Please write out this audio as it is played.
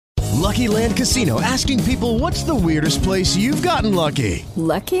Lucky Land Casino, asking people, what's the weirdest place you've gotten lucky?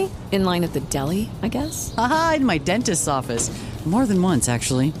 Lucky? In line at the deli, I guess? Aha, in my dentist's office. More than once,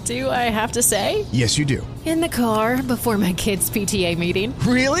 actually. Do I have to say? Yes, you do. In the car before my kids' PTA meeting.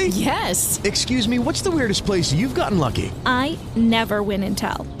 Really? Yes. Excuse me, what's the weirdest place you've gotten lucky? I never win and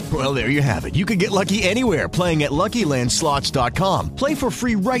tell. Well, there you have it. You can get lucky anywhere, playing at LuckyLandSlots.com. Play for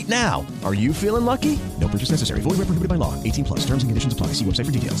free right now. Are you feeling lucky? No purchase necessary. Void where prohibited by law. 18 plus. Terms and conditions apply. See website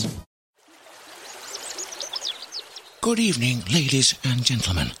for details. Good evening, ladies and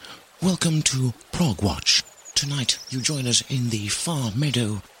gentlemen. Welcome to Prog-Watch. Tonight, you join us in the far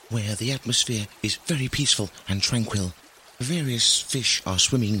meadow, where the atmosphere is very peaceful and tranquil. Various fish are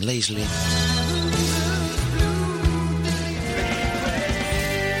swimming lazily.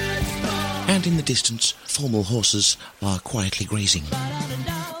 And in the distance, formal horses are quietly grazing.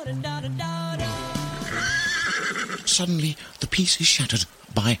 Suddenly, the peace is shattered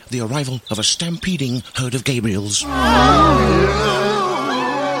by the arrival of a stampeding herd of Gabriels.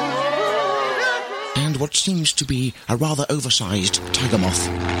 And what seems to be a rather oversized tiger moth.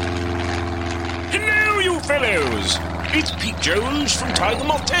 Hello, you fellows! It's Pete Jones from Tiger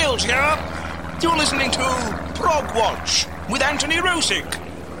Moth Tales here. You're listening to Prog-Watch with Anthony Rosick.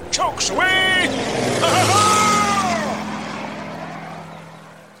 Chocks away!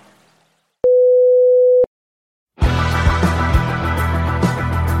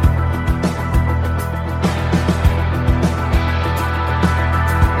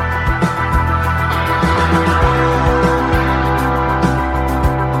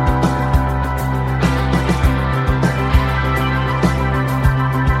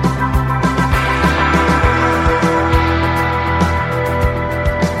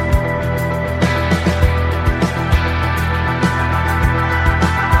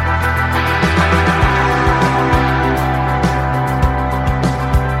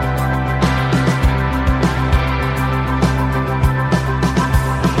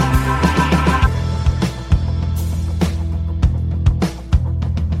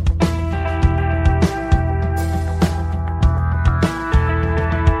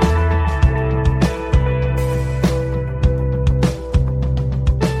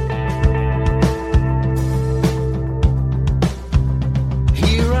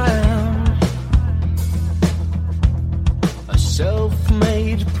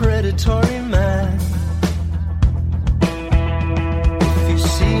 Self-made predatory man. If you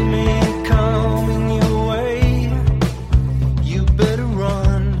see me coming your way, you better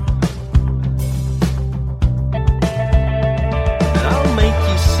run. And I'll make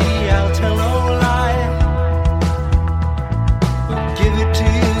you see, I'll tell no lie, but give it to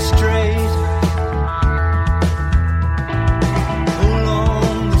you straight. Pull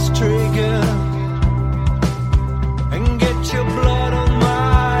on this trigger and get your blood on my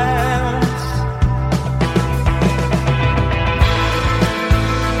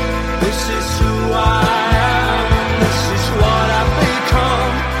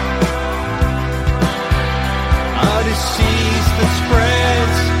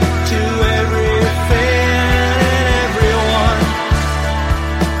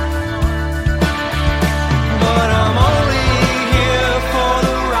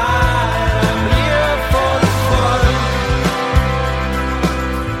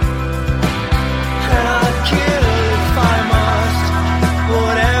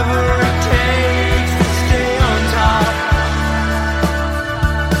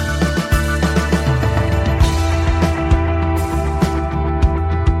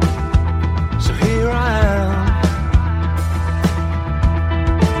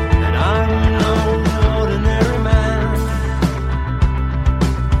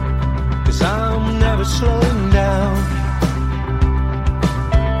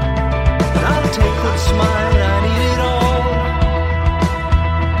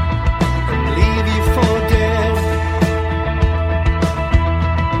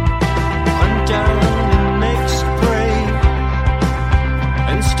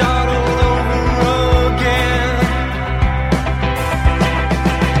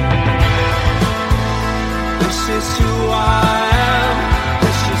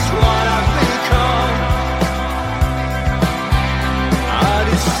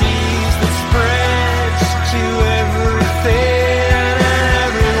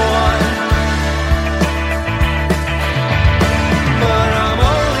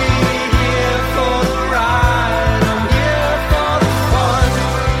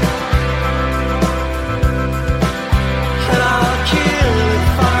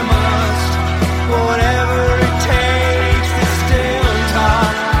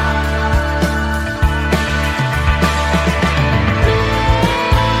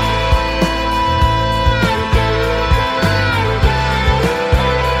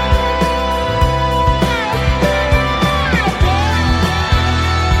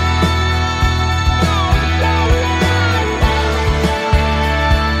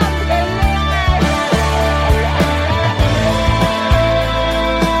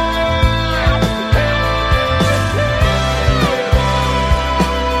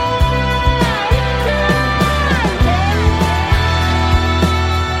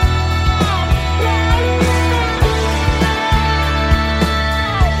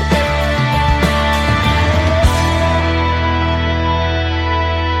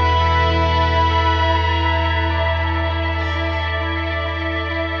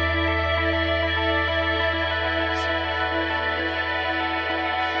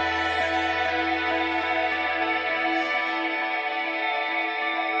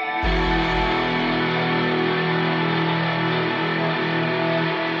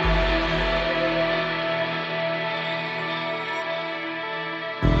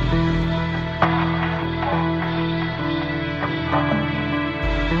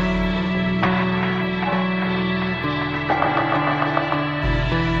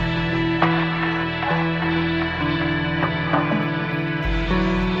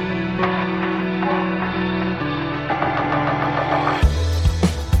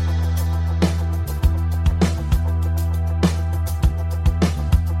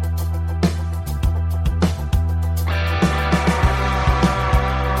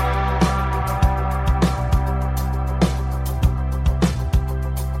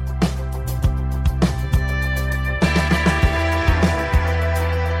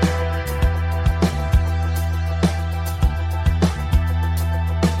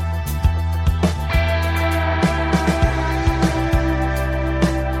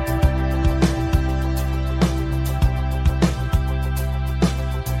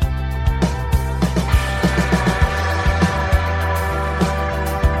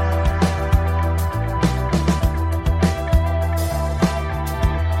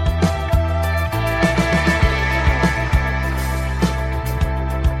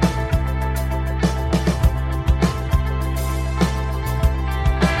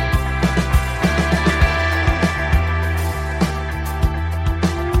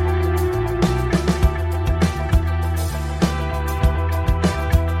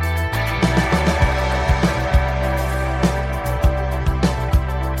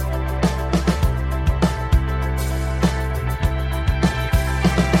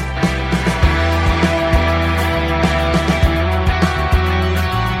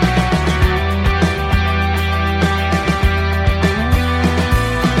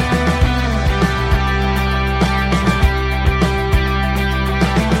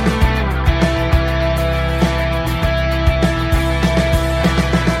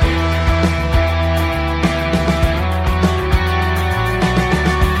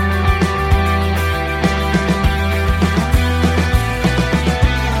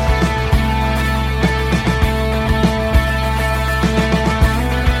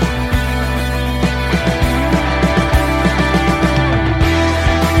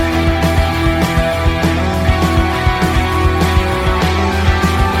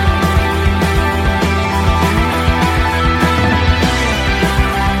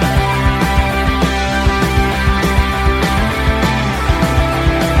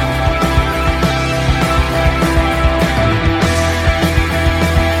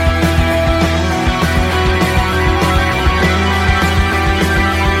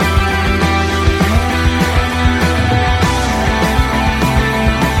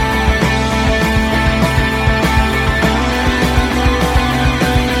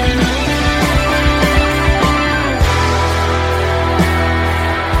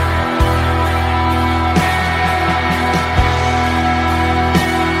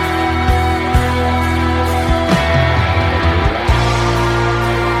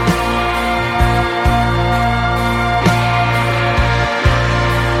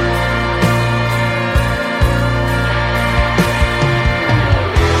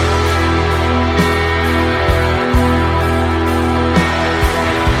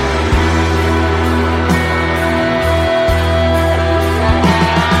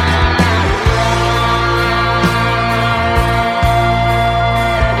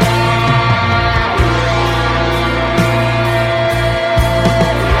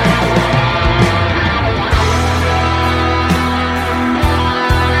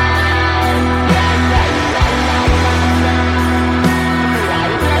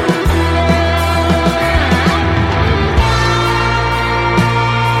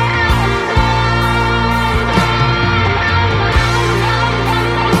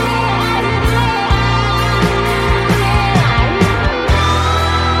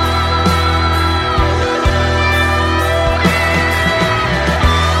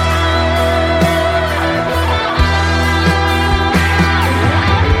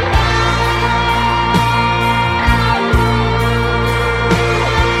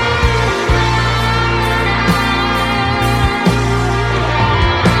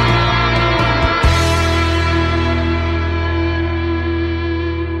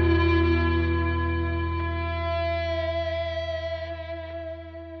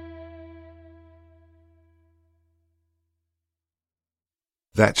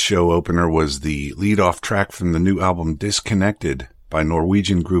That show opener was the lead-off track from the new album Disconnected by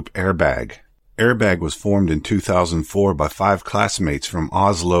Norwegian group Airbag. Airbag was formed in 2004 by 5 classmates from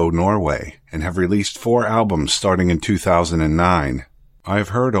Oslo, Norway, and have released 4 albums starting in 2009. I have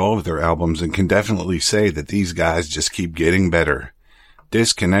heard all of their albums and can definitely say that these guys just keep getting better.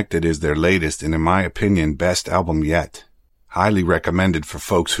 Disconnected is their latest and, in my opinion, best album yet. Highly recommended for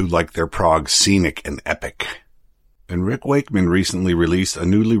folks who like their prog scenic and epic. And Rick Wakeman recently released a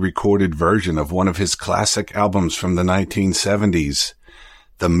newly recorded version of one of his classic albums from the 1970s,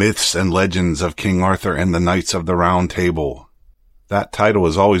 The Myths and Legends of King Arthur and the Knights of the Round Table. That title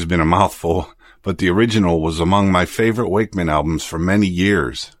has always been a mouthful, but the original was among my favorite Wakeman albums for many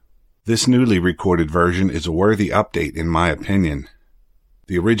years. This newly recorded version is a worthy update in my opinion.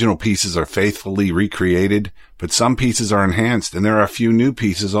 The original pieces are faithfully recreated, but some pieces are enhanced and there are a few new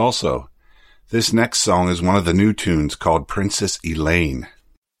pieces also. This next song is one of the new tunes called Princess Elaine.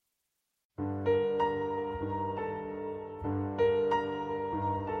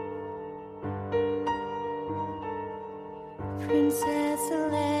 Princess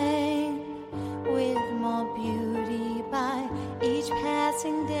Elaine, with more beauty by each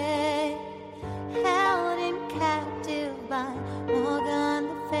passing day, held in captive by Morgan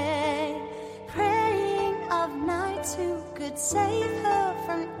the Fae, praying of knights who could save her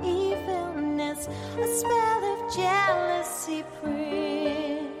from evilness, a spell of jealousy.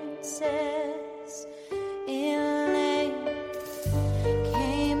 Princess Elaine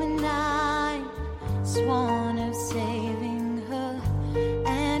came a night, sworn of saving her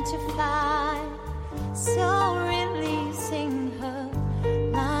and to fly, so releasing her,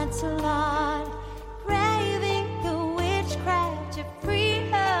 Lancelot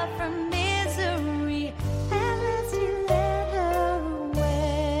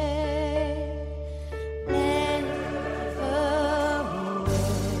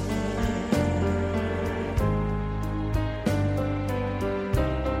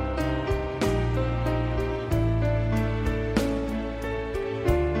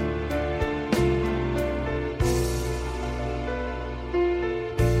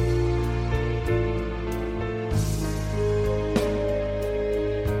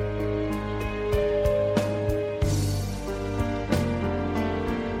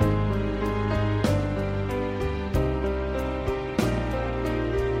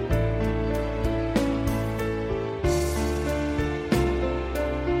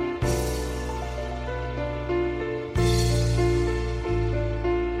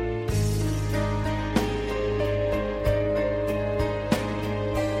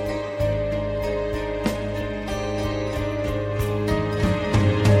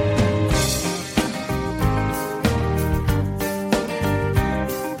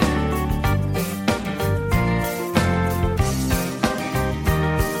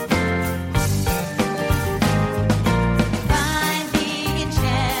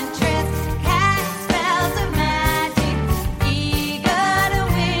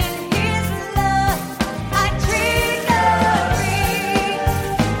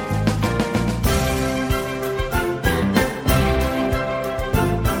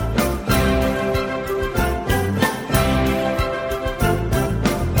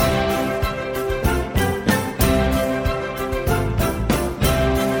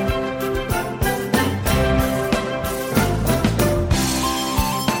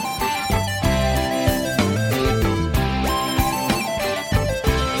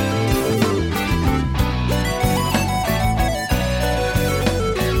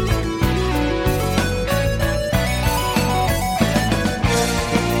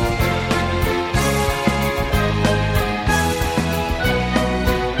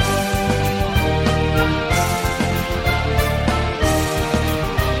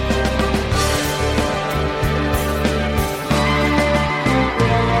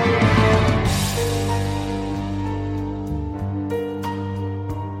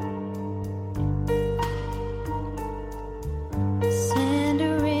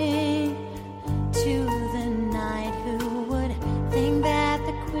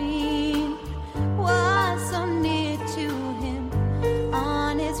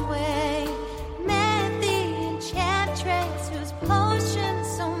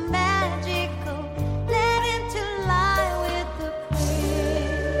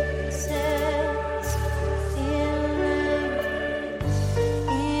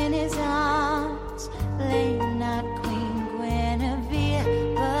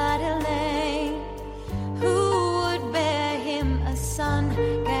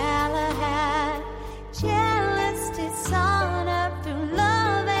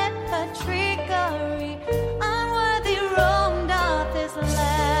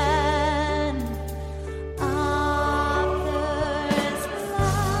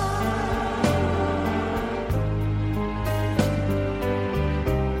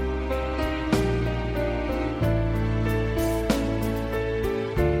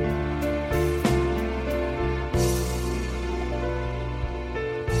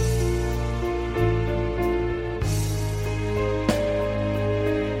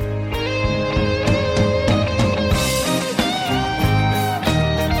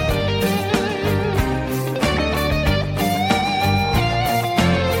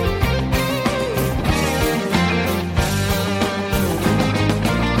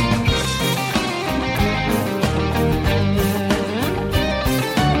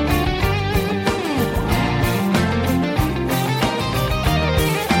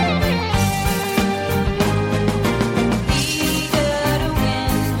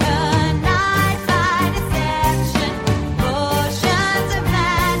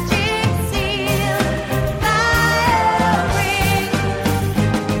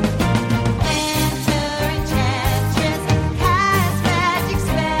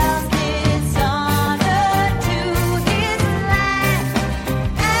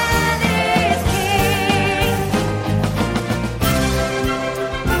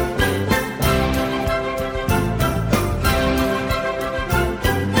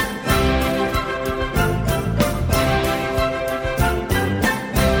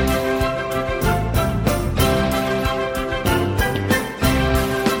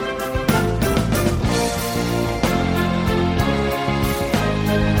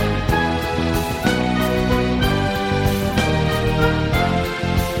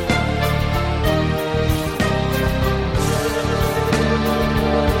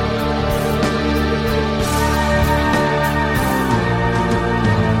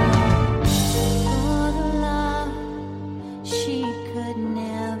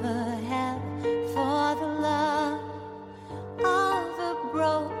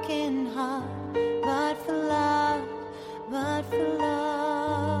heart, but for love, but for love.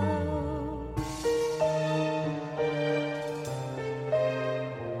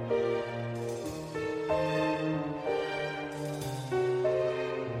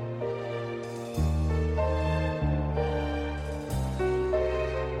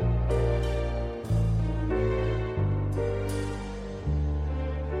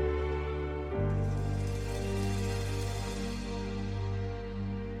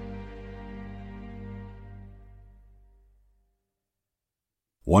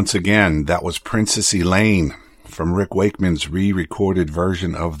 Once again, that was Princess Elaine from Rick Wakeman's re-recorded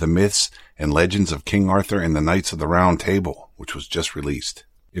version of The Myths and Legends of King Arthur and the Knights of the Round Table, which was just released.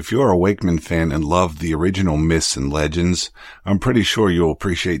 If you're a Wakeman fan and love the original Myths and Legends, I'm pretty sure you'll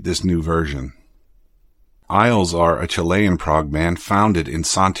appreciate this new version. Isles are a Chilean prog band founded in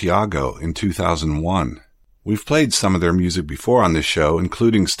Santiago in 2001. We've played some of their music before on this show,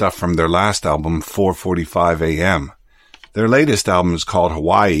 including stuff from their last album, 4:45 AM. Their latest album is called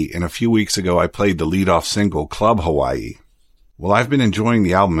Hawaii, and a few weeks ago I played the lead-off single, Club Hawaii. Well, I've been enjoying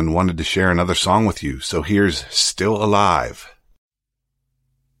the album and wanted to share another song with you, so here's Still Alive.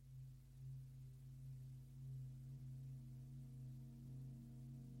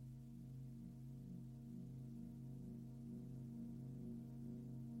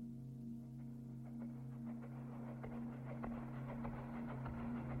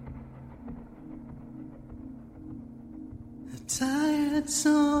 Tired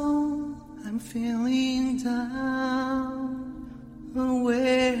soul, I'm feeling down,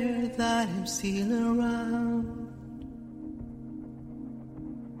 aware that I'm still around.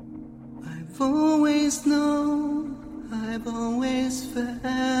 I've always known, I've always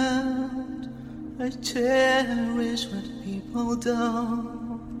felt, I cherish what people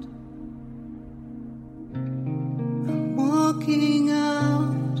don't. I'm walking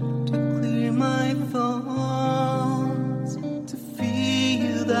out to clear my thoughts, to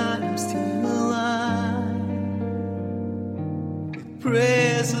feel that I'm still alive. It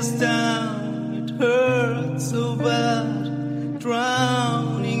presses down, it hurts so bad,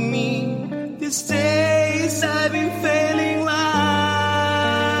 drowning me. These days I've been failing life.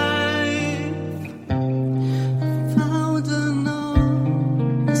 Found a note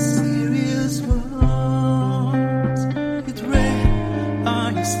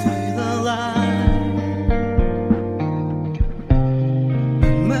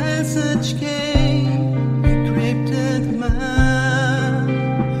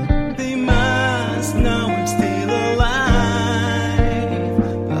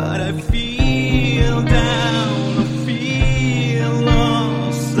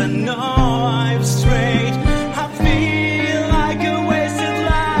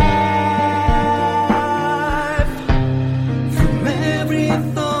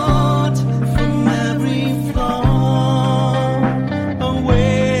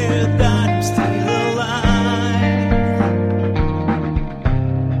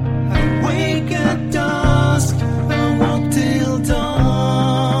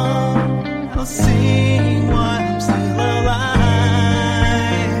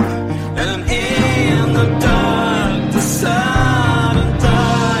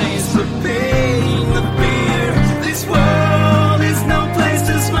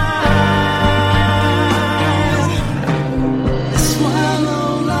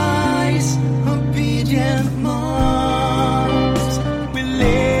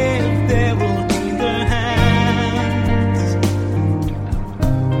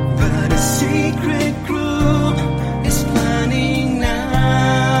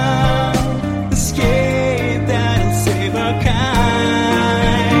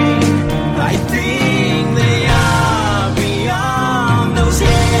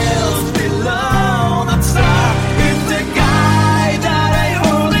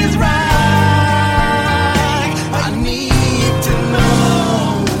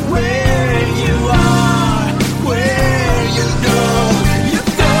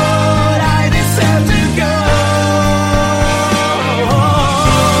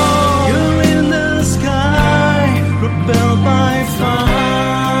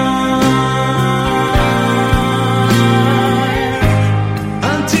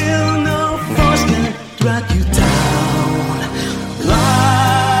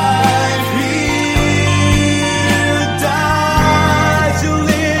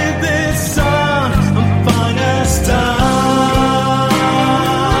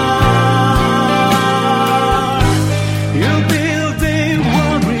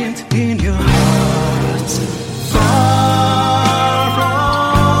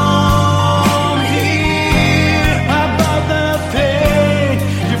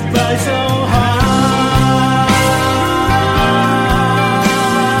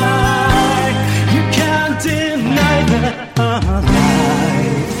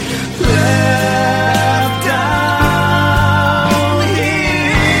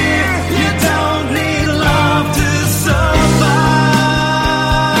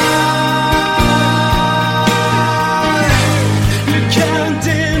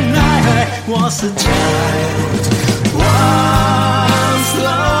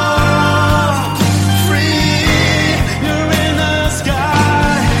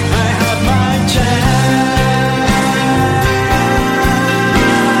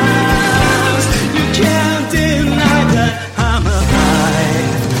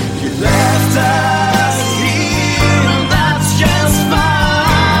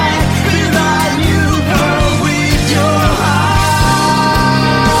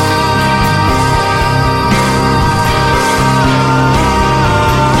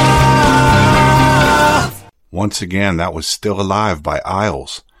once again, that was Still Alive by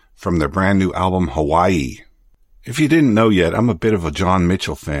Isles from their brand new album Hawaii. If you didn't know yet, I'm a bit of a John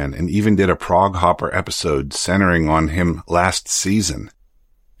Mitchell fan and even did a Prog Hopper episode centering on him last season.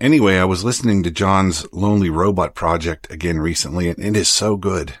 Anyway, I was listening to John's Lonely Robot project again recently, and it is so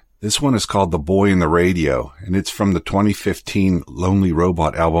good. This one is called The Boy in the Radio, and it's from the 2015 Lonely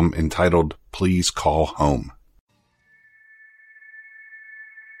Robot album entitled Please Call Home.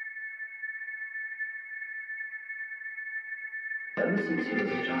 Ever since he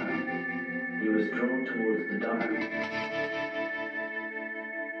was a child, he was drawn towards the dark.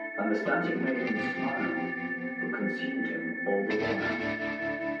 And the static made him smile, but consumed him all the while.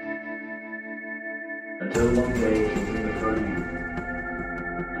 Until one day he was in the frame,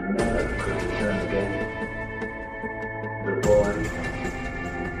 and never could return again. The boy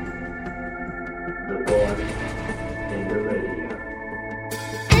in the radio.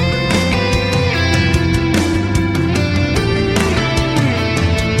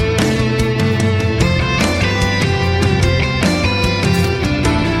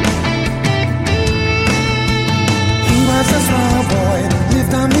 A small boy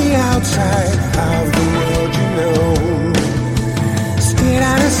lived on the outside of the world, you know. Stayed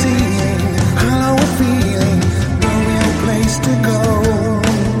out of seeing, hollow and feeling, no real place to go.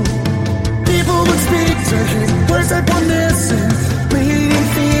 People would speak to him, words that were missing, made him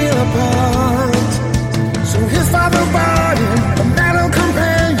feel apart. So his father bought him a metal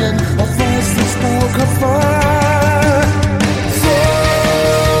companion, a voice that spoke apart. So,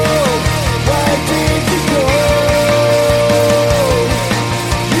 why did you go?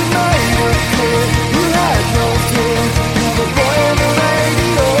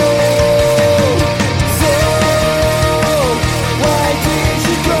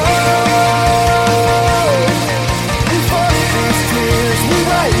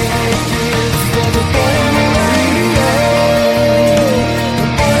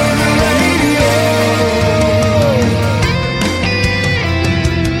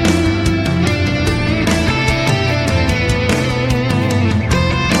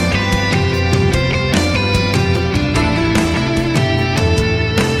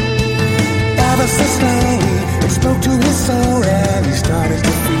 Spoke to his soul and he started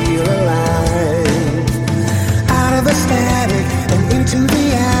to feel alive. Out of the static and into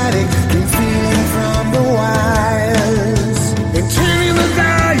the attic came feeling from the wires. And turning the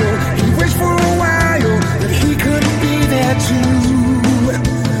dial, he wished for a while that he could be there too.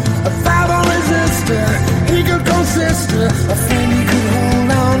 A 5-volt resistor, he could consist a friend he could hold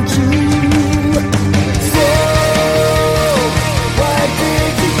on to. So, why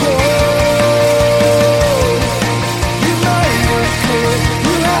did you go? You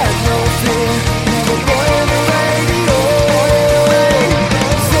had no fear, you were born on the radio.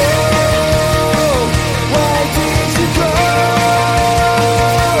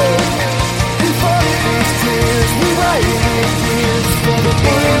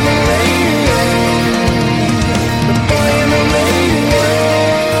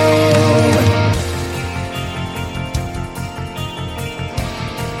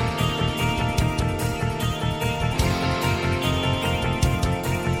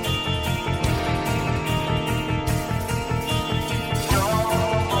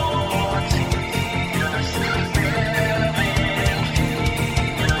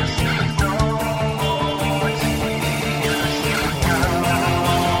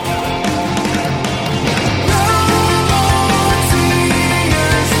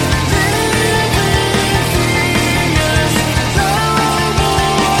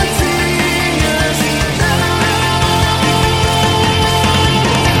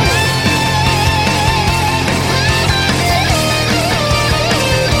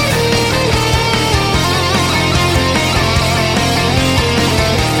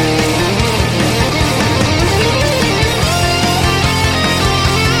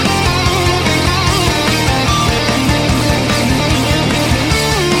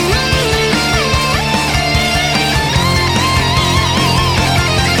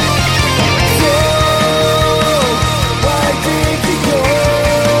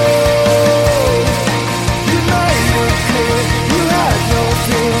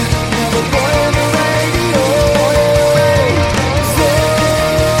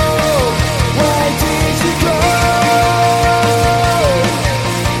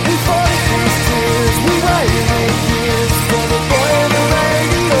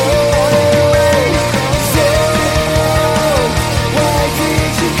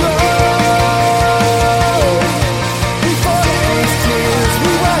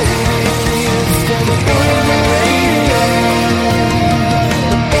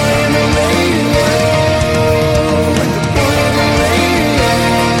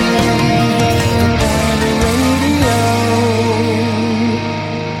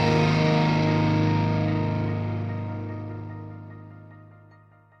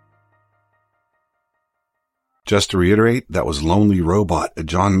 Just to reiterate, that was Lonely Robot, a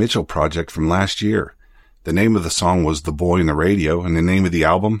John Mitchell project from last year. The name of the song was The Boy in the Radio, and the name of the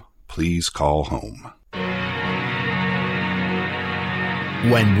album, Please Call Home.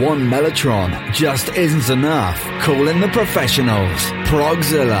 When one Mellotron just isn't enough, call in the professionals.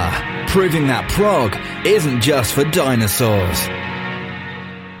 Progzilla, proving that prog isn't just for dinosaurs.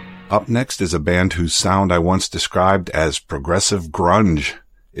 Up next is a band whose sound I once described as progressive grunge.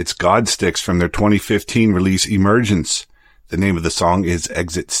 It's Godsticks from their 2015 release Emergence. The name of the song is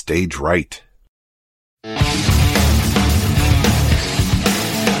Exit Stage Right.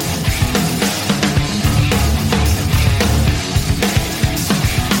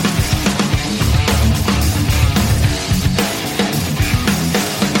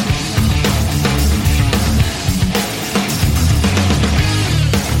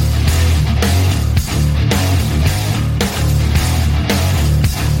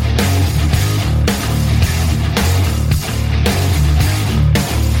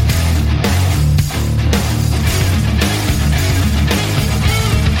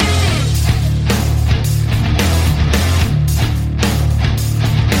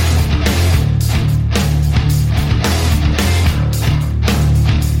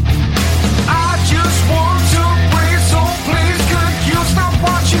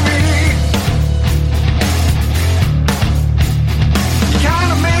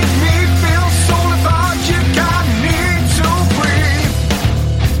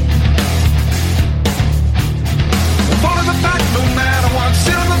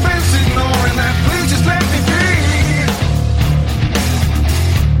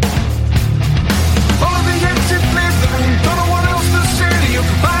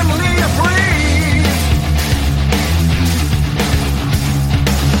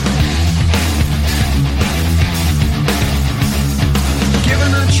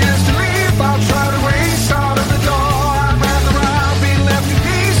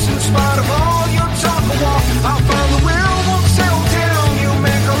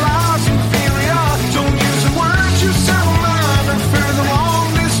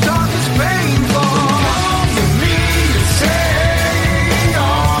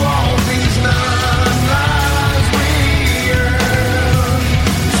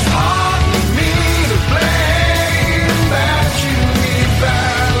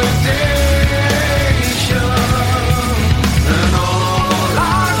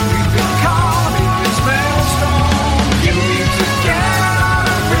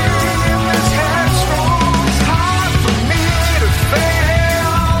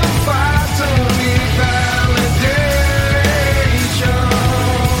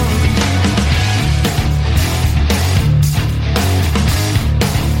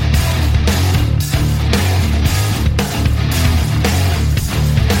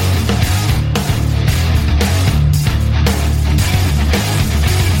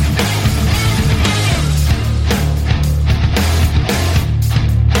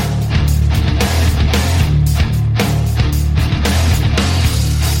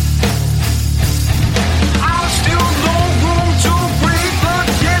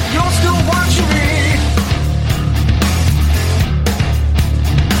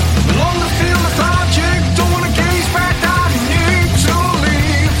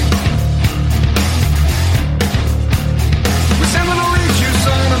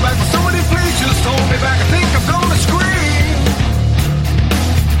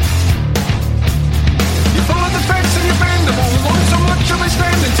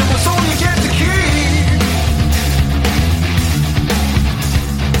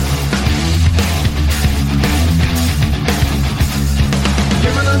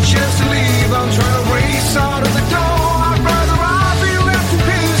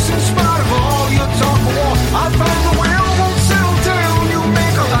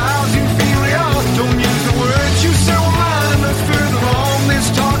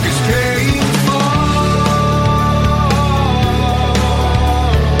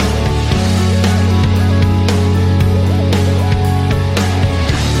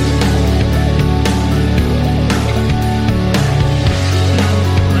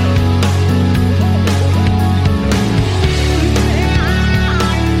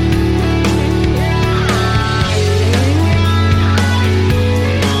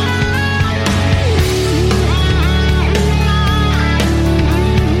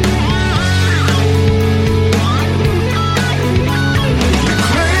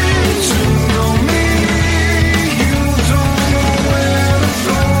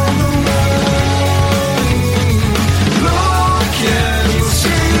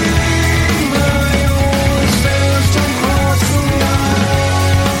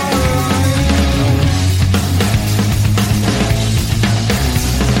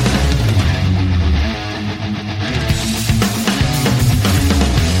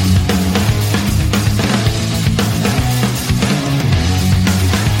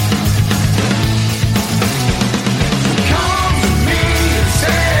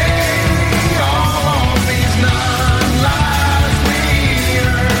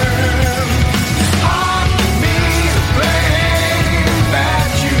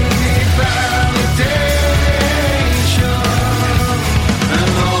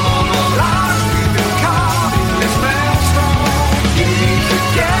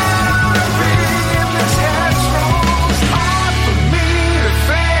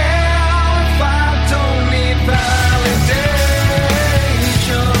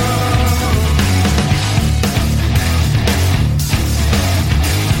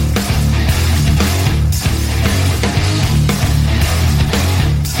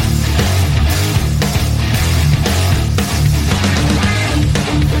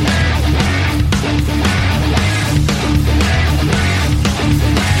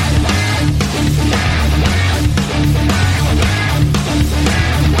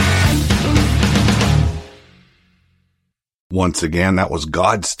 Once again, that was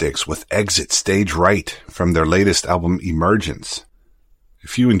Godsticks with Exit Stage Right from their latest album Emergence.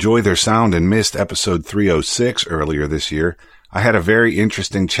 If you enjoy their sound and missed episode 306 earlier this year, I had a very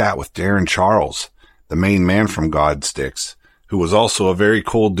interesting chat with Darren Charles, the main man from Godsticks, who was also a very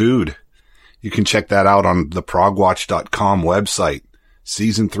cool dude. You can check that out on the Prog-Watch.com website,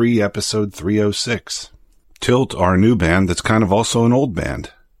 Season 3, Episode 306. Tilt are a new band that's kind of also an old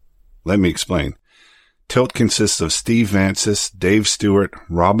band. Let me explain. Tilt consists of Steve Vancis, Dave Stewart,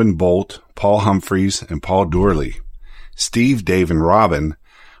 Robin Bolt, Paul Humphreys, and Paul Dourley. Steve, Dave, and Robin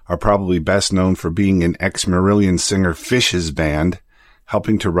are probably best known for being in ex-Marillion singer Fish's band,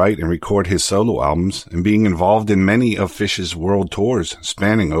 helping to write and record his solo albums, and being involved in many of Fish's world tours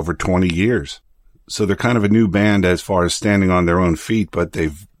spanning over 20 years. So they're kind of a new band as far as standing on their own feet, but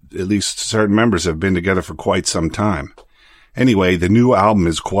they've, at least certain members have been together for quite some time. Anyway, the new album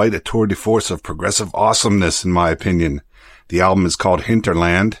is quite a tour de force of progressive awesomeness, in my opinion. The album is called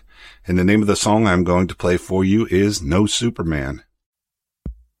Hinterland, and the name of the song I'm going to play for you is No Superman.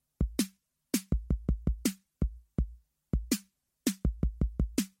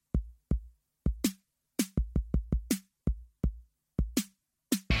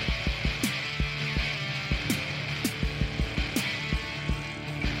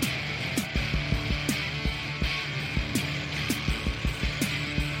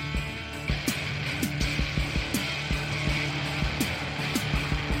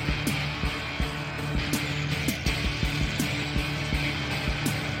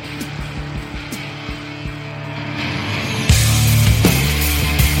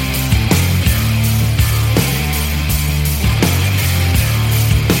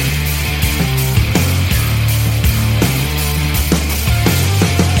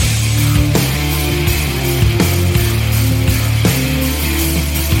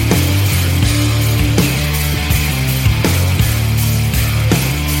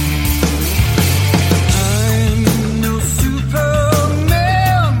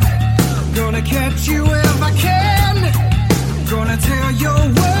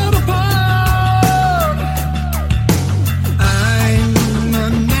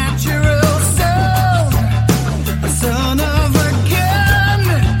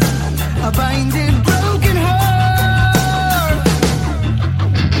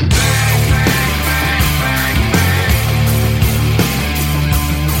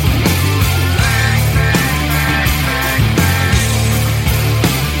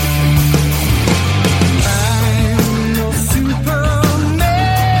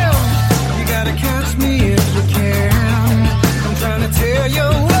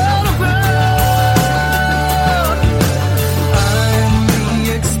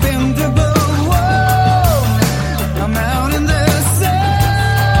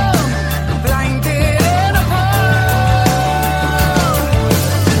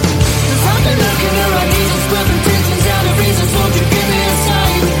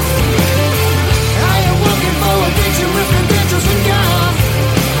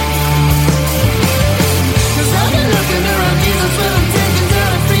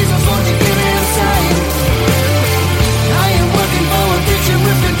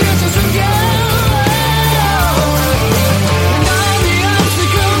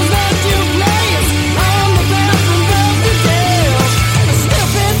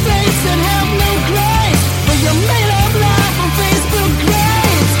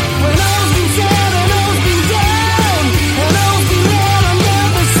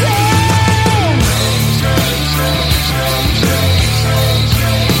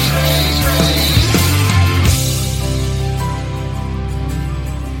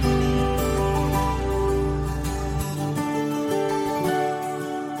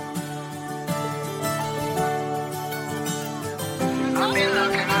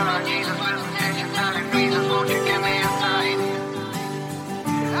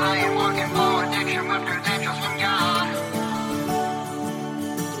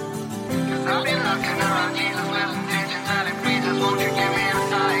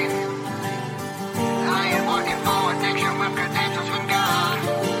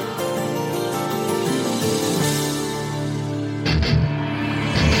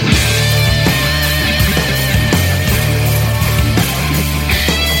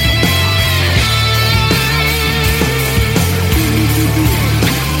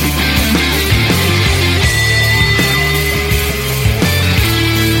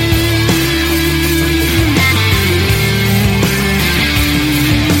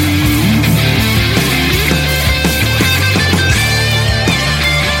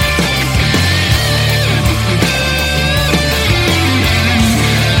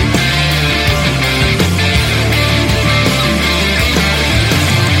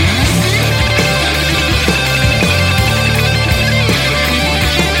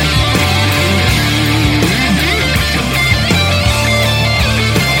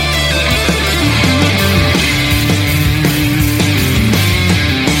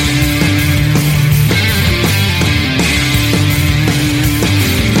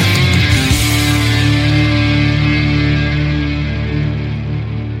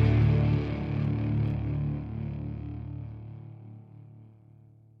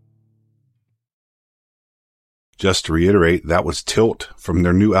 Just to reiterate, that was Tilt from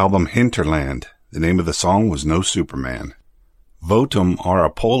their new album Hinterland. The name of the song was No Superman. Votum are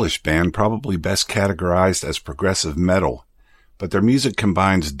a Polish band probably best categorized as progressive metal, but their music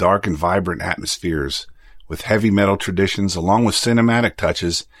combines dark and vibrant atmospheres with heavy metal traditions along with cinematic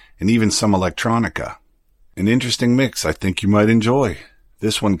touches and even some electronica. An interesting mix I think you might enjoy.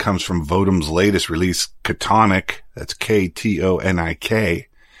 This one comes from Votum's latest release, Ketonic, that's K-T-O-N-I-K,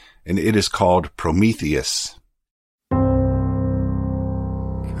 and it is called Prometheus.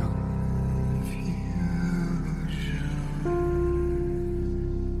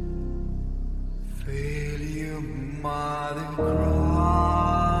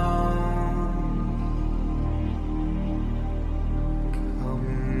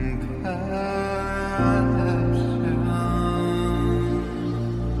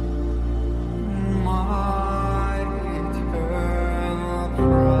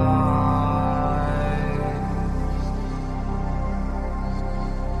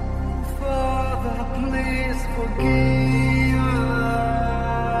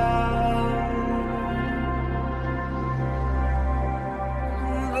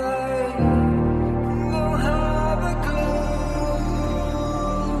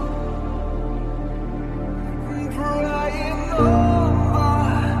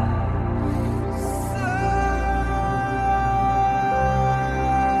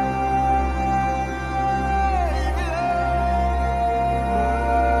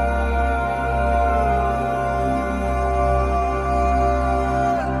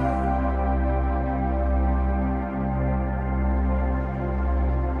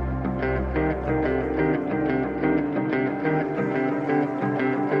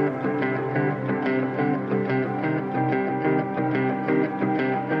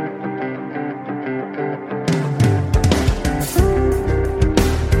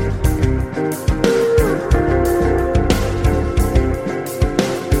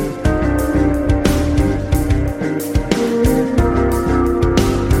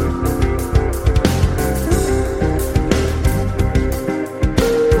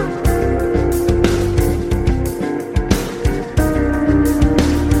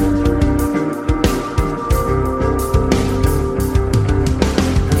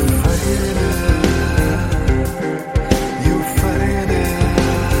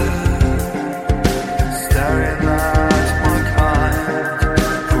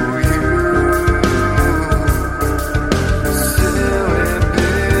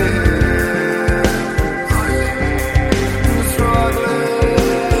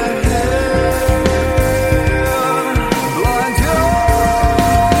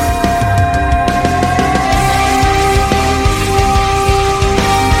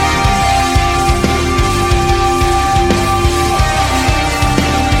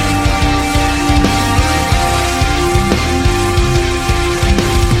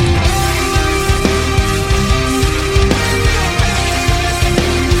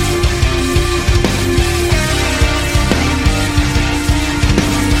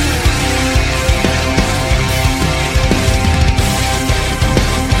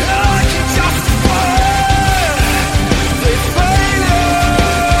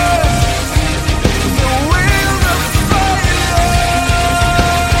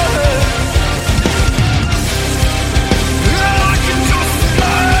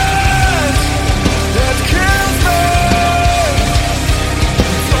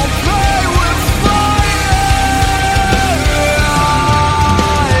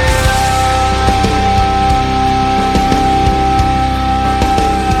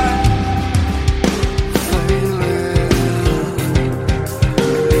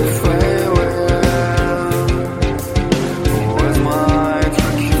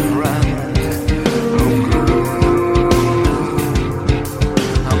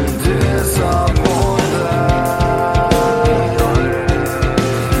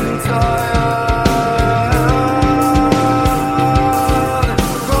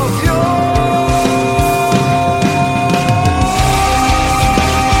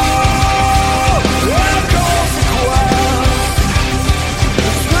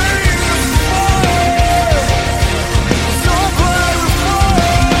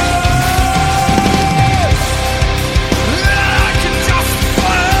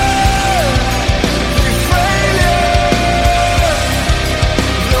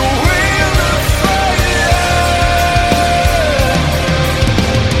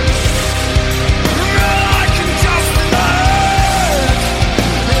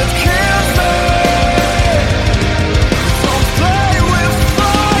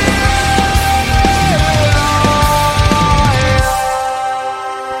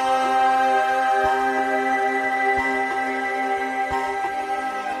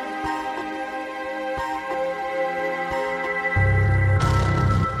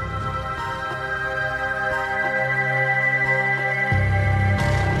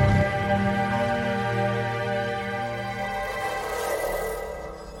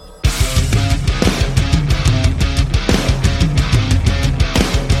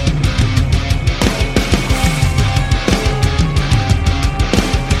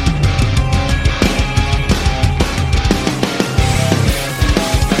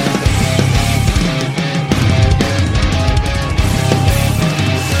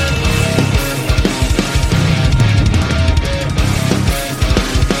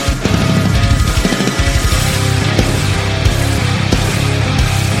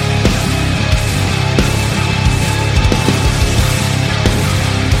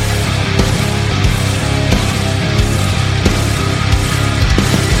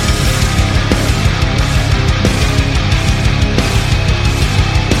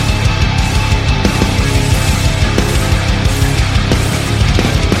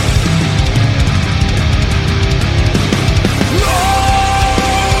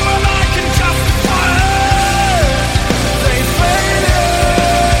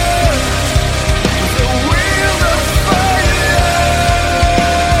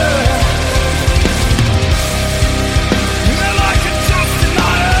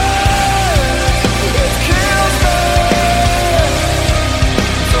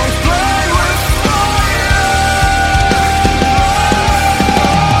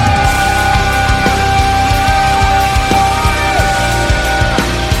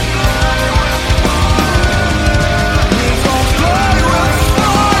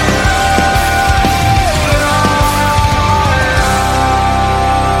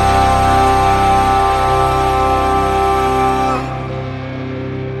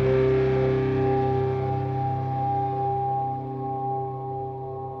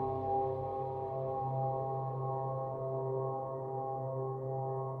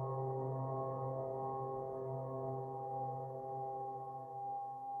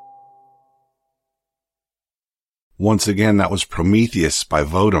 Once again, that was Prometheus by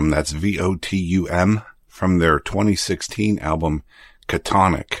Votum, that's V-O-T-U-M, from their 2016 album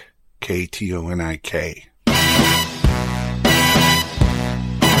Ketonic, K-T-O-N-I-K.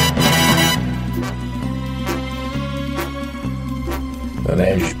 The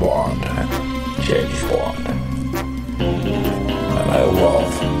name's Bond, James Bond, and I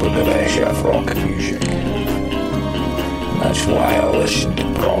love progressive rock music. That's why I listen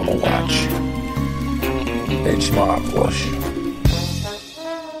to Prog-Watch. It's marvelous.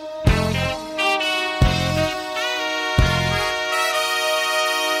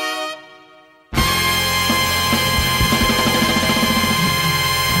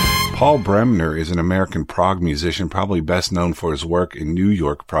 Paul Bremner is an American prog musician, probably best known for his work in New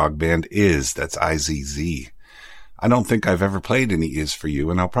York prog band Is, that's I-Z-Z. I don't think I've ever played any Is for you,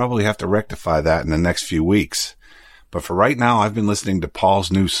 and I'll probably have to rectify that in the next few weeks. But for right now, I've been listening to Paul's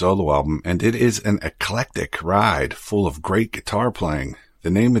new solo album, and it is an eclectic ride full of great guitar playing. The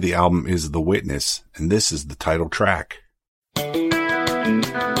name of the album is The Witness, and this is the title track.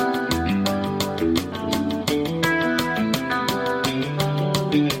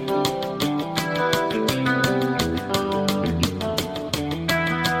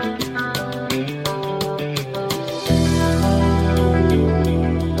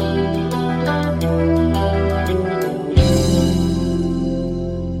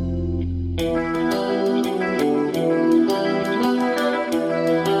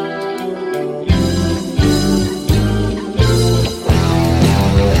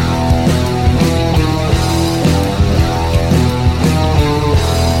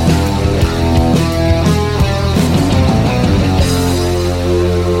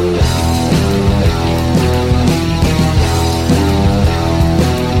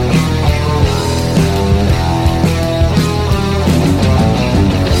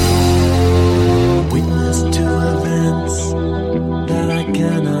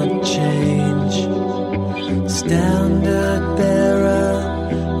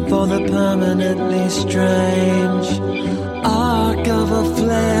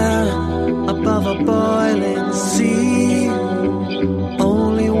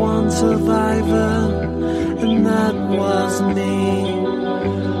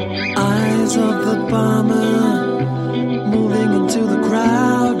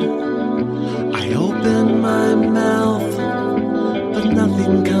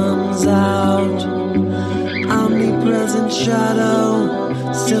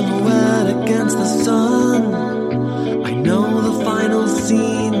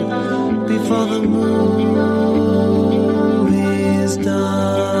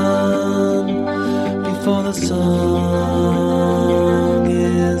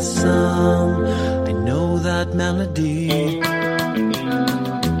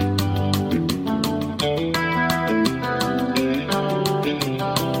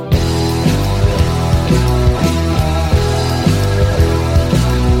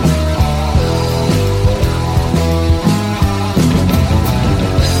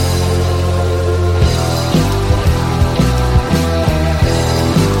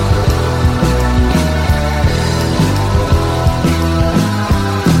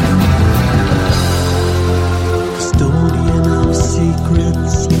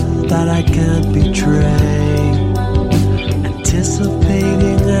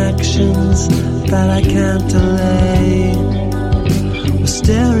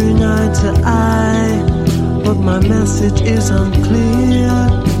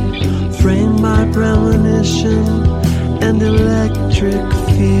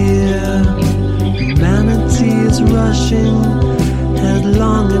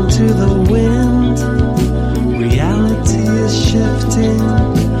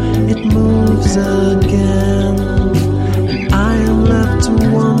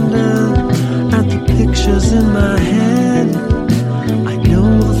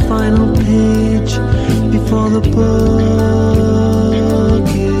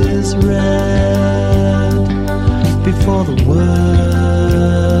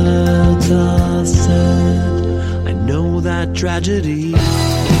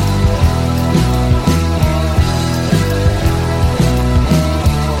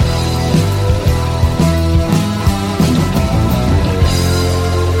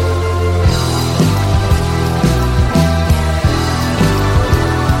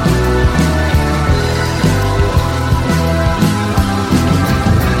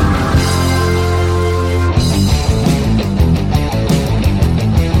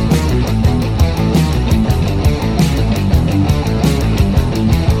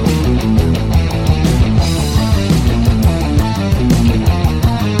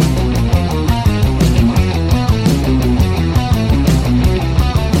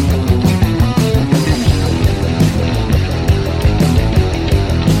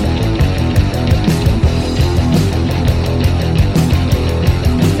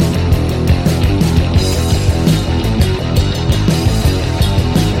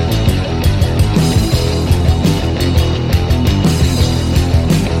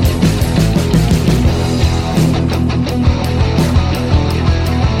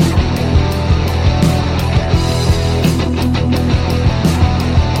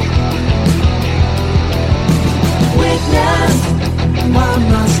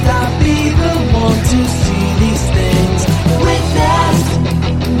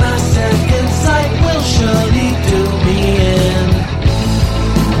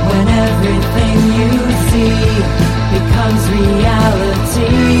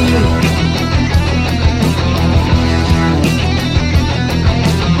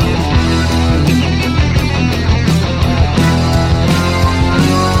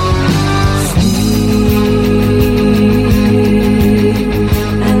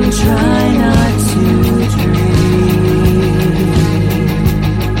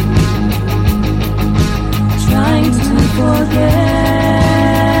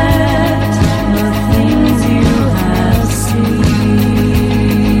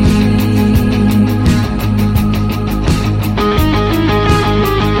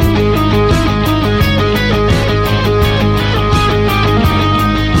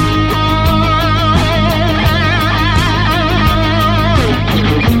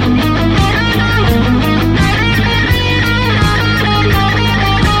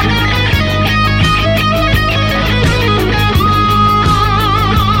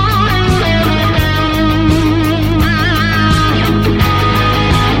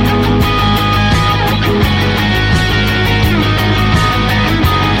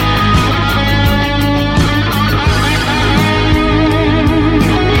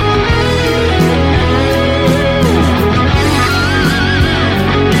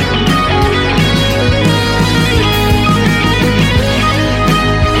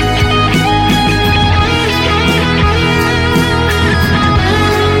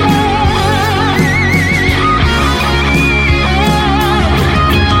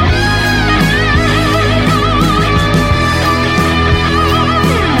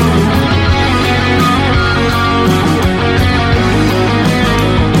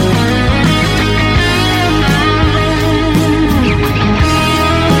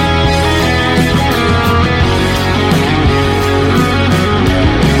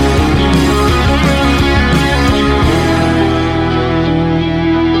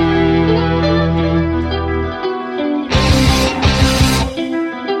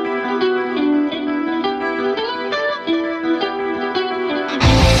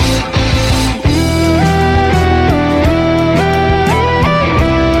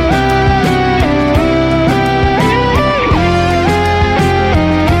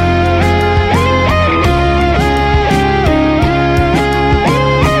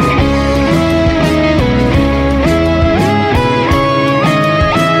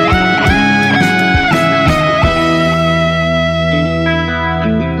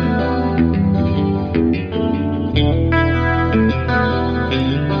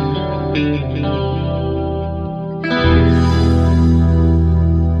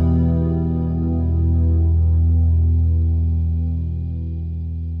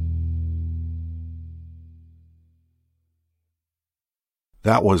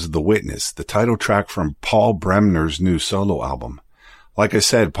 That was The Witness, the title track from Paul Bremner's new solo album. Like I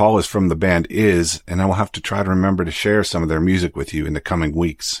said, Paul is from the band Is, and I will have to try to remember to share some of their music with you in the coming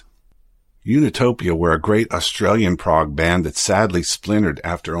weeks. Unitopia were a great Australian prog band that sadly splintered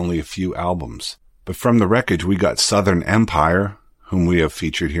after only a few albums. But from the wreckage we got Southern Empire, whom we have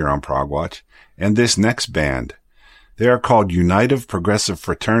featured here on Prog-Watch, and this next band. They are called United Progressive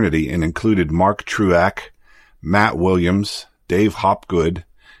Fraternity and included Mark Truax, Matt Williams, Dave Hopgood,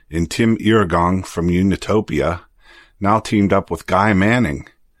 and Tim Iragong from Unitopia, now teamed up with Guy Manning,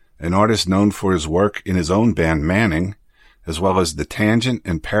 an artist known for his work in his own band Manning, as well as The Tangent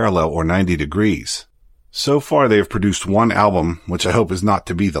and Parallel or 90 Degrees. So far they have produced one album, which I hope is not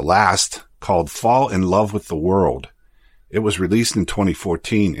to be the last, called Fall in Love with the World. It was released in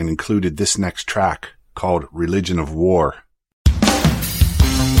 2014 and included this next track, called Religion of War.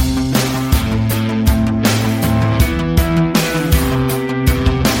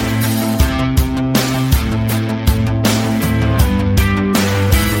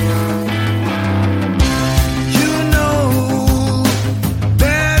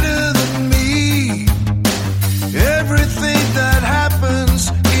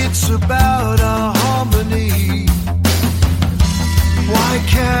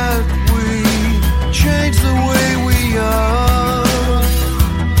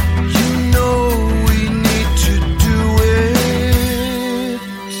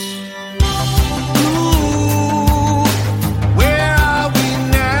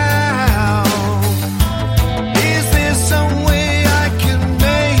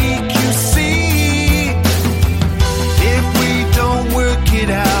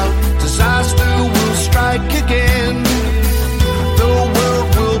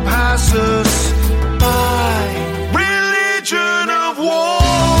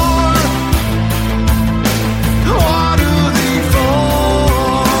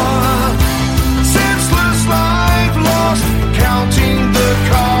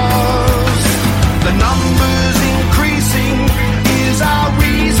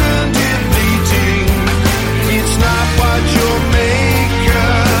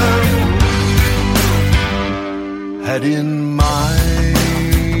 Had in mind,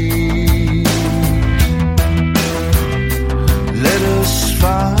 let us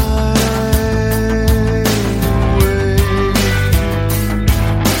find a way.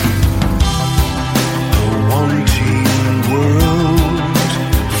 A wanting world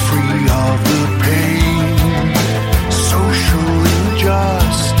free of the pain, social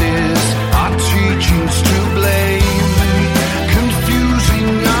injustice, our teachings to blame, confusing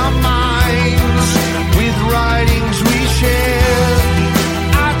our minds with writings we share,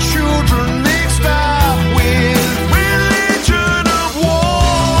 our children mixed up with religion of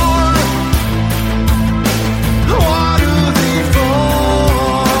war. What are they for?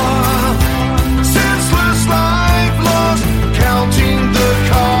 Senseless life lost, counting the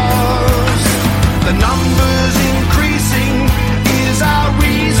cost. The numbers increasing is our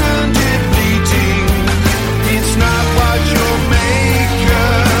reason depleting. It's not what you're making.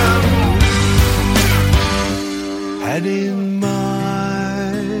 Had in mind,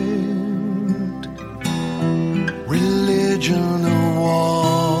 religion of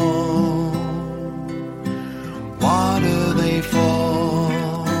war. What are they for?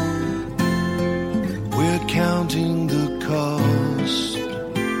 We're counting the cost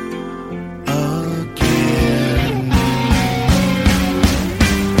again.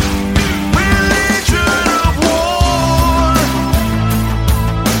 Religion of war.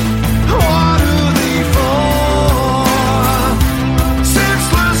 What are they for?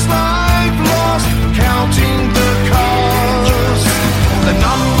 Senseless life lost, counting the cost. The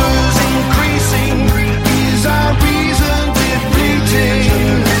numbers increasing is our reason depleting.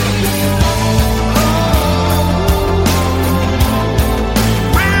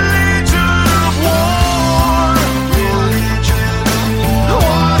 Religion of war.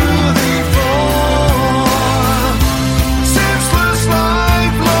 What are they for? Senseless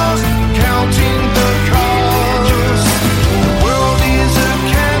life lost, counting the cost. The world is a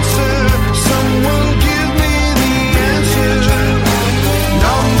cancer. Someone give me the answer.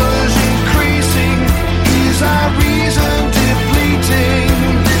 Numbers increasing is our reason depleting.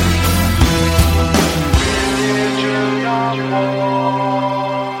 Religion of war.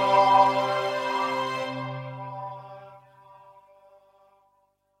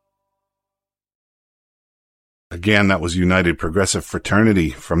 Again, that was United Progressive Fraternity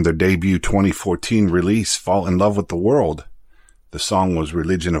from their debut 2014 release, Fall in Love with the World. The song was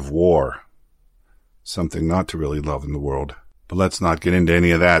Religion of War. Something not to really love in the world. But let's not get into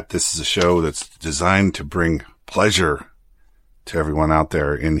any of that. This is a show that's designed to bring pleasure to everyone out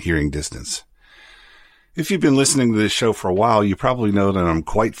there in hearing distance. If you've been listening to this show for a while, you probably know that I'm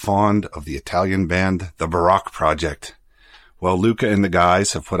quite fond of the Italian band, the Baroque Project. Well, Luca and the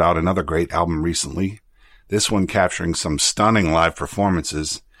guys have put out another great album recently, this one capturing some stunning live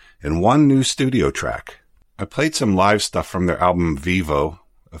performances and one new studio track. I played some live stuff from their album Vivo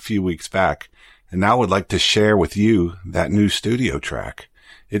a few weeks back, and now would like to share with you that new studio track.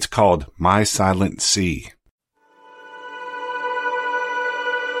 It's called My Silent Sea.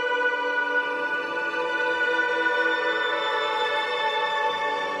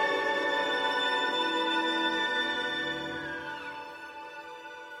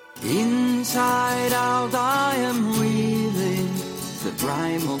 Inside out I am reeling, the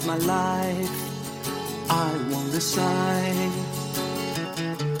rhyme of my life, I won't decide.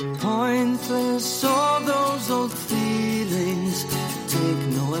 Pointless all those old feelings, take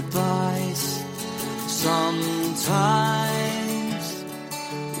no advice. Sometimes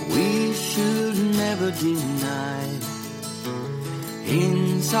we should never deny.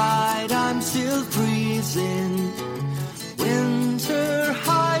 Inside I'm still freezing, winter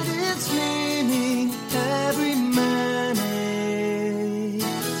hide its meaning every minute.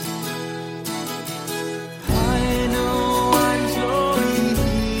 I know I'm slowly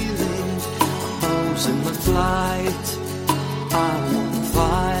healing, bones in my flight, I won't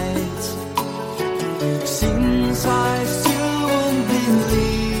fight. Since I still won't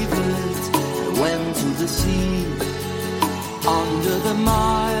believe it, I went to the sea, under the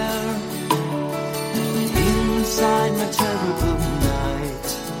mire. Inside my terrible night,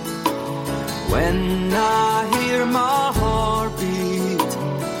 when I hear my heartbeat,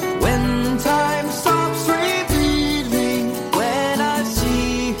 when time stops repeating, when I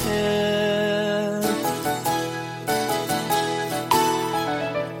see her.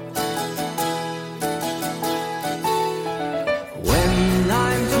 When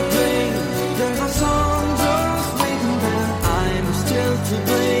I'm to blame, there's a song just waiting there. I'm still to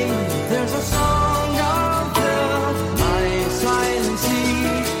blame, there's a song.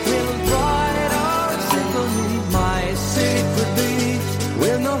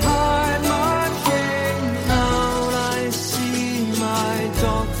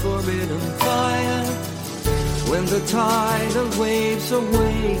 The tidal waves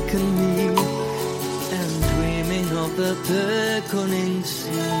awaken me, and dreaming of the beckoning sea.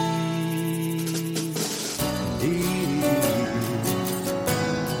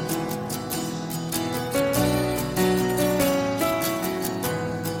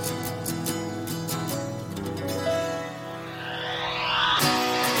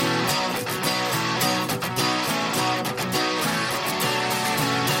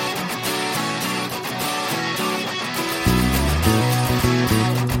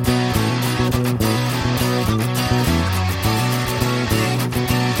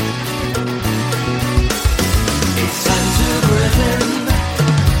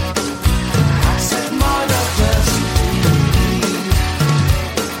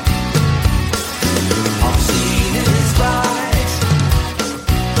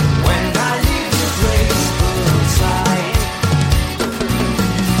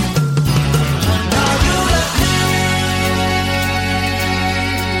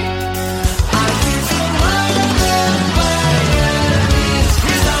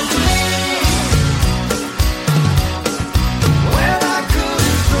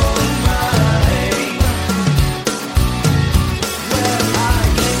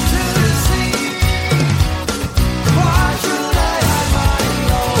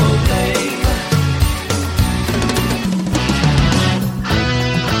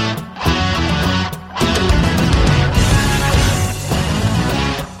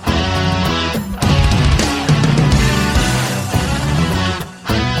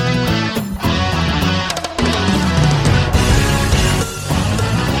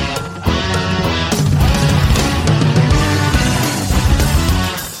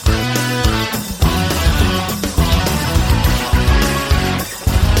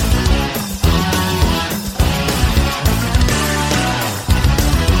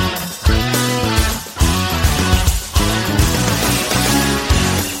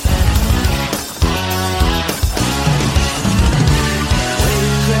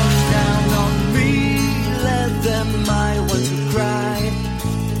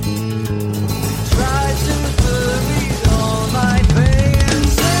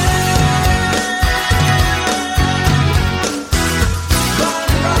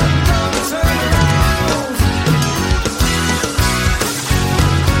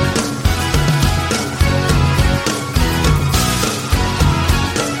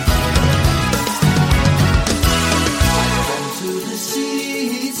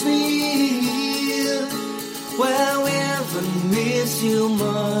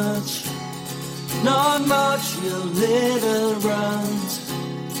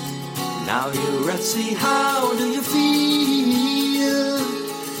 Now you're at sea, how do you feel?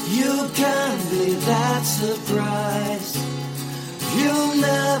 You can't be that surprised. You'll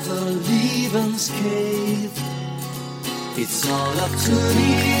never leave unscathed. It's all up to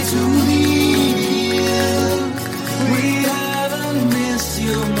me to heal. We haven't missed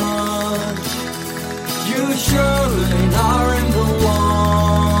you much. You surely are in the one.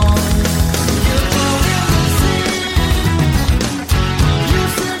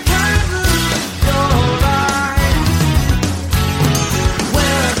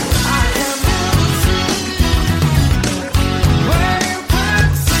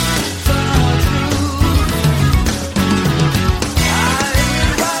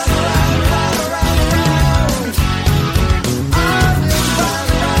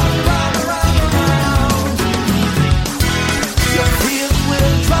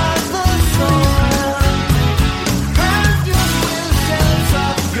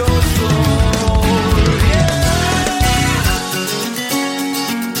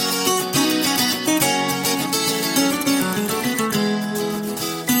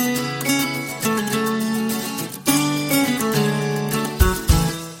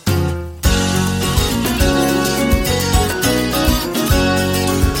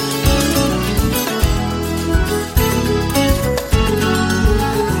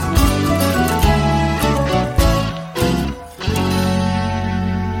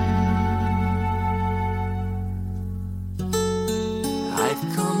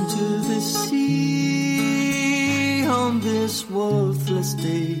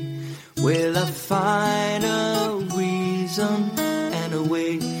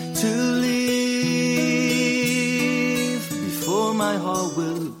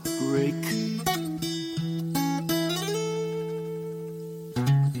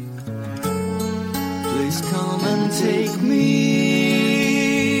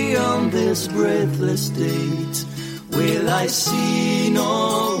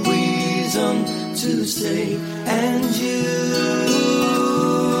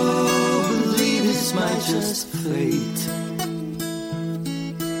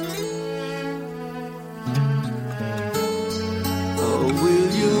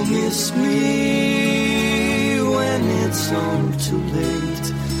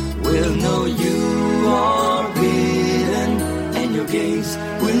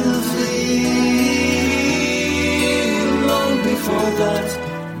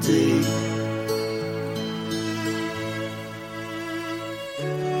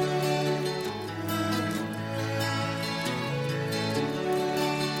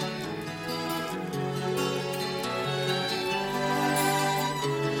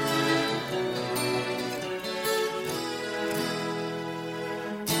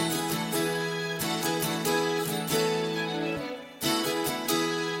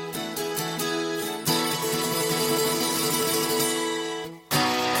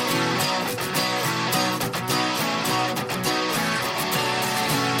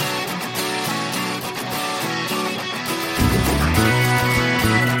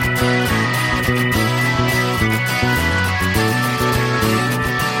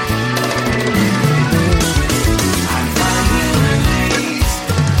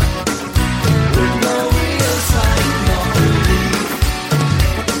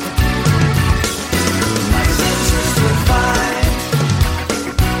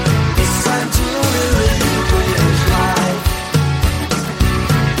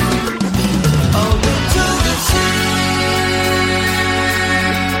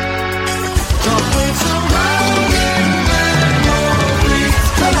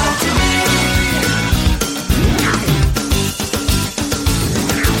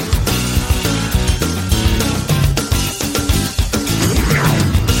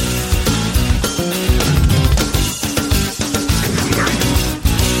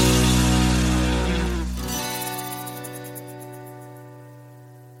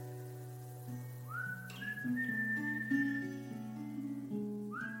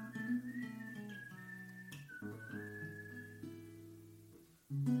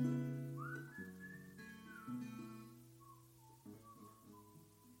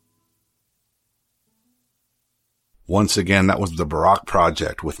 Once again, that was the Baroque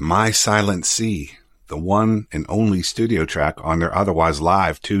Project with My Silent Sea, the one and only studio track on their otherwise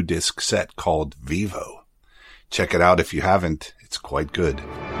live 2-disc set called Vivo. Check it out if you haven't. It's quite good.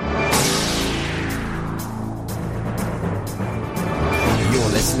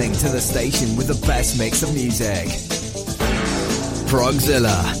 You're listening to the station with the best mix of music.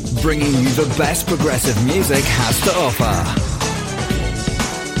 Progzilla, bringing you the best progressive music has to offer.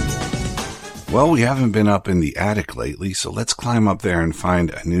 Well, we haven't been up in the attic lately, so let's climb up there and find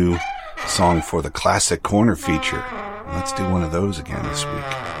a new song for the classic corner feature. Let's do one of those again this week.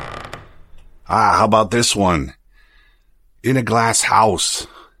 How about this one? In a Glass House.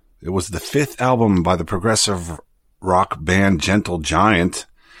 It was the 5th album by the progressive rock band Gentle Giant,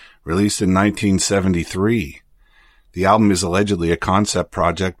 released in 1973. The album is allegedly a concept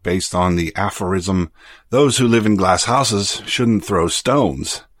project based on the aphorism, "Those who live in glass houses shouldn't throw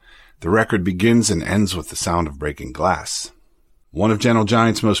stones." The record begins and ends with the sound of breaking glass. One of Gentle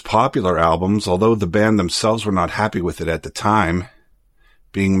Giant's most popular albums, although the band themselves were not happy with it at the time,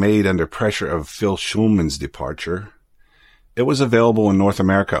 being made under pressure of Phil Schulman's departure. It was available in North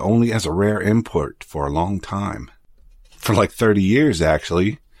America only as a rare import for a long time. For like 30 years,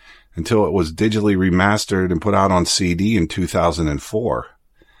 actually, until it was digitally remastered and put out on CD in 2004.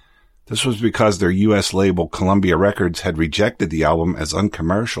 This was because their U.S. label Columbia Records had rejected the album as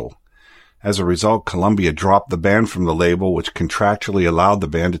uncommercial. As a result, Columbia dropped the band from the label, which contractually allowed the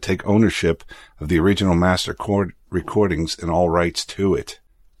band to take ownership of the original master recordings and all rights to it.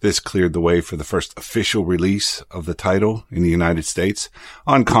 This cleared the way for the first official release of the title in the United States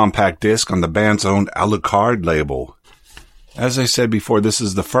on compact disc on the band's own Alucard label. As I said before, this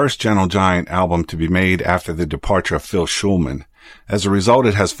is the first Gentle Giant album to be made after the departure of Phil Schulman. As a result,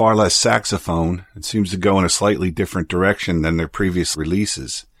 it has far less saxophone and seems to go in a slightly different direction than their previous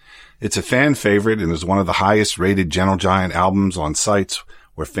releases. It's a fan favorite and is one of the highest rated Gentle Giant albums on sites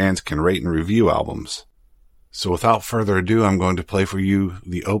where fans can rate and review albums. So without further ado, I'm going to play for you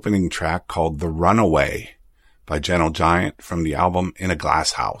the opening track called The Runaway by Gentle Giant from the album In a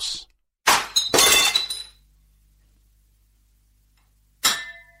Glass House.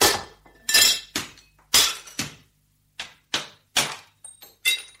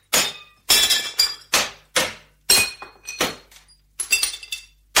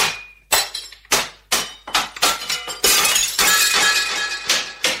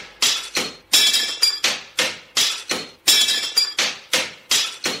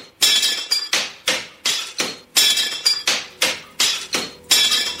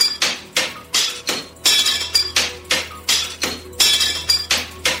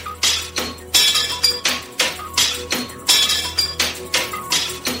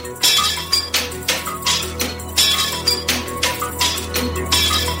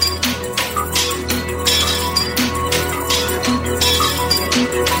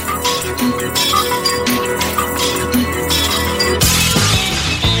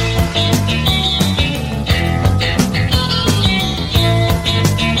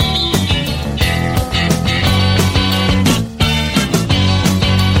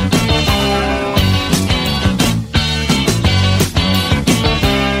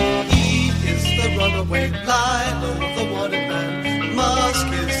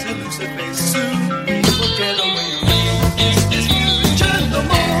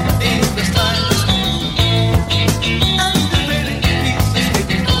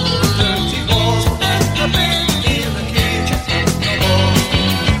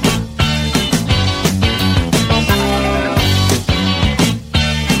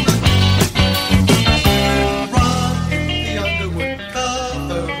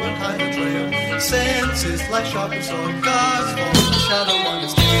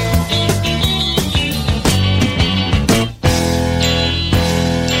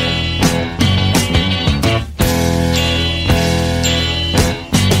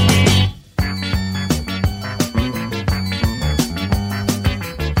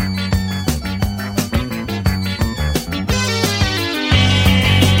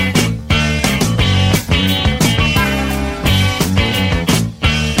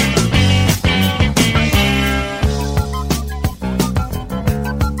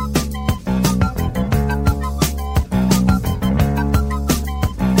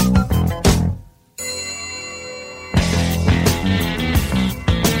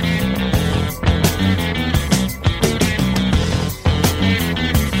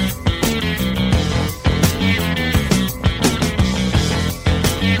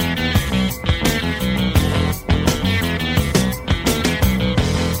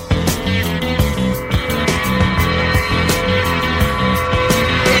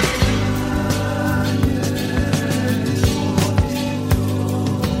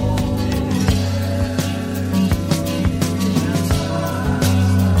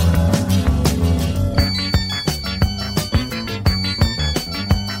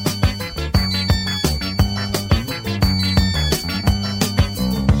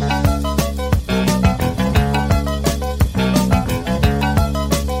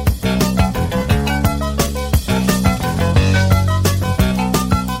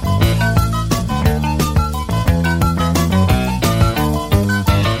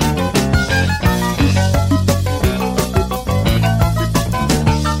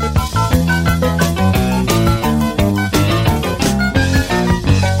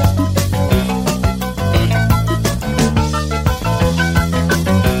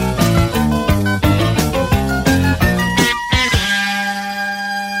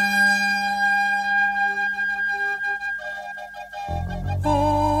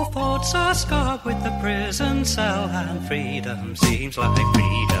 and freedom seems like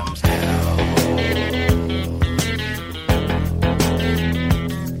freedom's hell.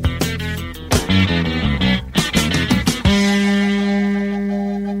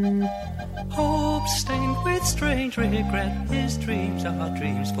 Hope stained with strange regret, his dreams are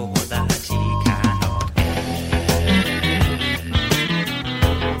dreams for that he cannot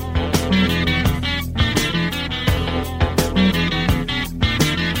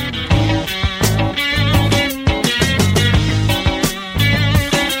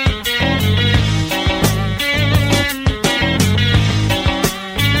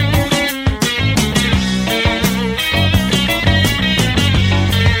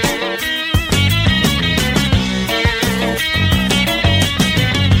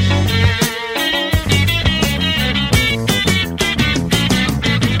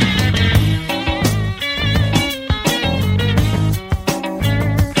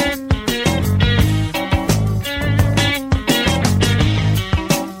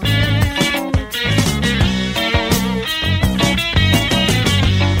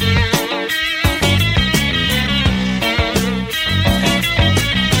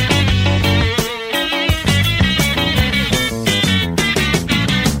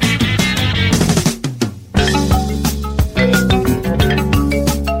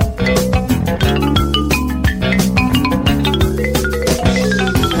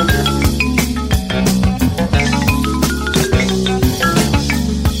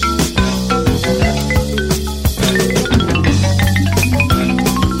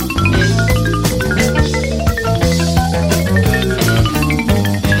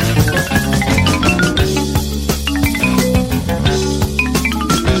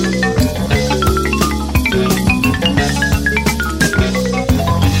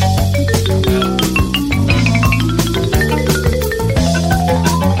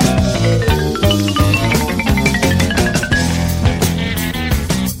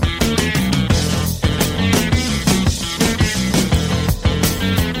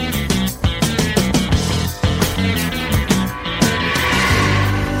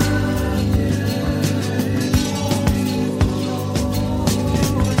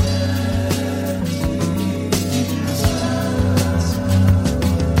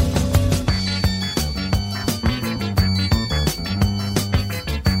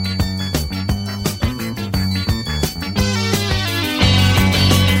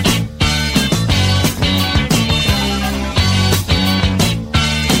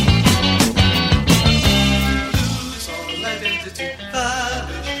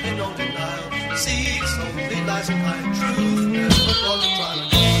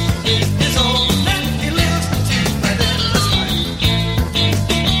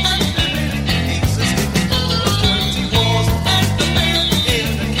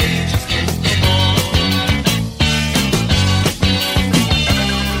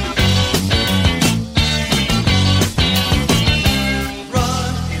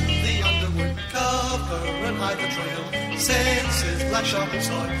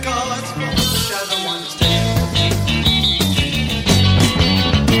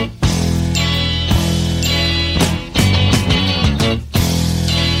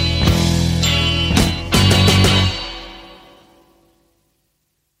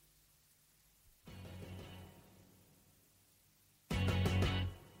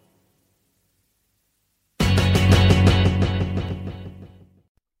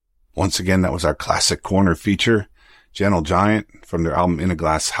Once again, that was our classic corner feature, Gentle Giant, from their album In a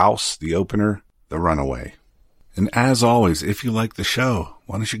Glass House, the opener, The Runaway. And as always, if you like the show,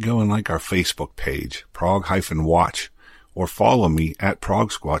 why don't you go and like our Facebook page, Prog-Watch, or follow me at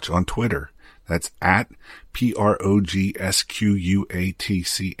Prog-Squatch on Twitter. That's at PROGSQUATCH.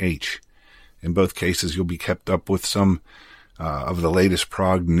 In both cases, you'll be kept up with some of the latest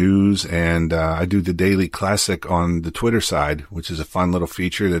prog news, and I do the Daily Classic on the Twitter side, which is a fun little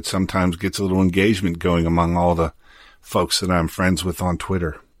feature that sometimes gets a little engagement going among all the folks that I'm friends with on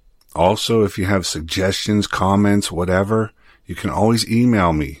Twitter. Also, if you have suggestions, comments, whatever, you can always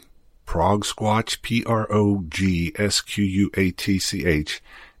email me, Prog-Squatch, PROGSQUATCH,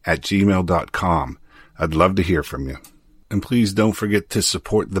 @gmail.com. I'd love to hear from you. And please don't forget to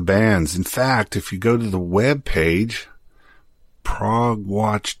support the bands. In fact, if you go to the web page,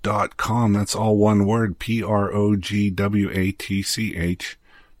 Prog-Watch.com, that's all one word,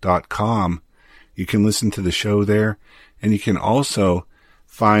 PROGWATCH.com. You can listen to the show there, and you can also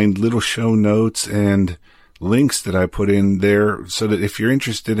find little show notes and links that I put in there so that if you're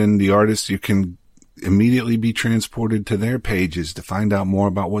interested in the artists, you can immediately be transported to their pages to find out more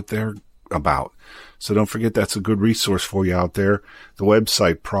about what they're about. So don't forget, that's a good resource for you out there. The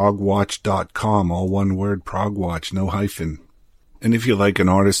website, Prog-Watch.com, all one word, Prog-Watch, no hyphen. And if you like an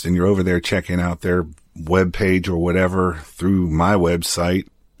artist and you're over there checking out their webpage or whatever through my website,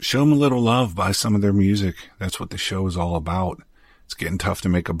 show them a little love, buy some of their music. That's what the show is all about. It's getting tough to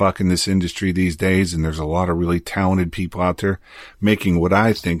make a buck in this industry these days, and there's a lot of really talented people out there making what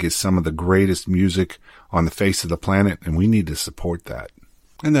I think is some of the greatest music on the face of the planet, and we need to support that.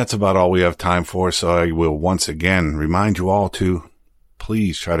 And that's about all we have time for, so I will once again remind you all to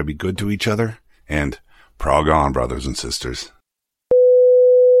please try to be good to each other, and prog on, brothers and sisters.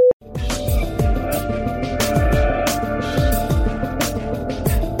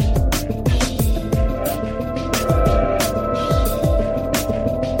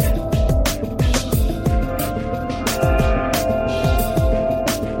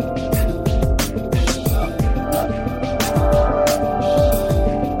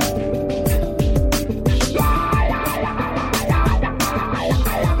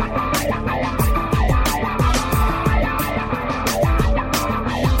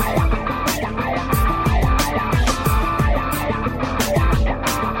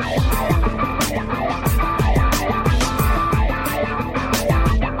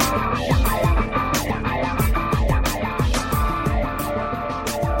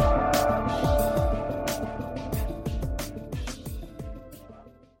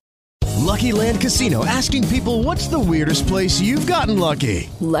 Lucky Land Casino, asking people, what's the weirdest place you've gotten lucky?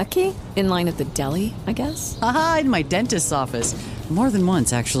 Lucky? In line at the deli, I guess? Aha, in my dentist's office. More than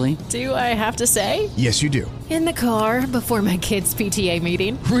once, actually. Do I have to say? Yes, you do. In the car before my kids' PTA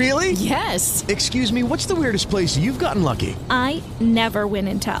meeting. Really? Yes. Excuse me, what's the weirdest place you've gotten lucky? I never win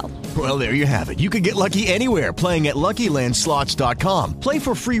and tell. Well, there you have it. You can get lucky anywhere, playing at LuckyLandSlots.com. Play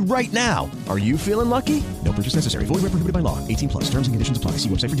for free right now. Are you feeling lucky? No purchase necessary. Void where prohibited by law. 18+. Terms and conditions apply. See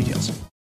website for details.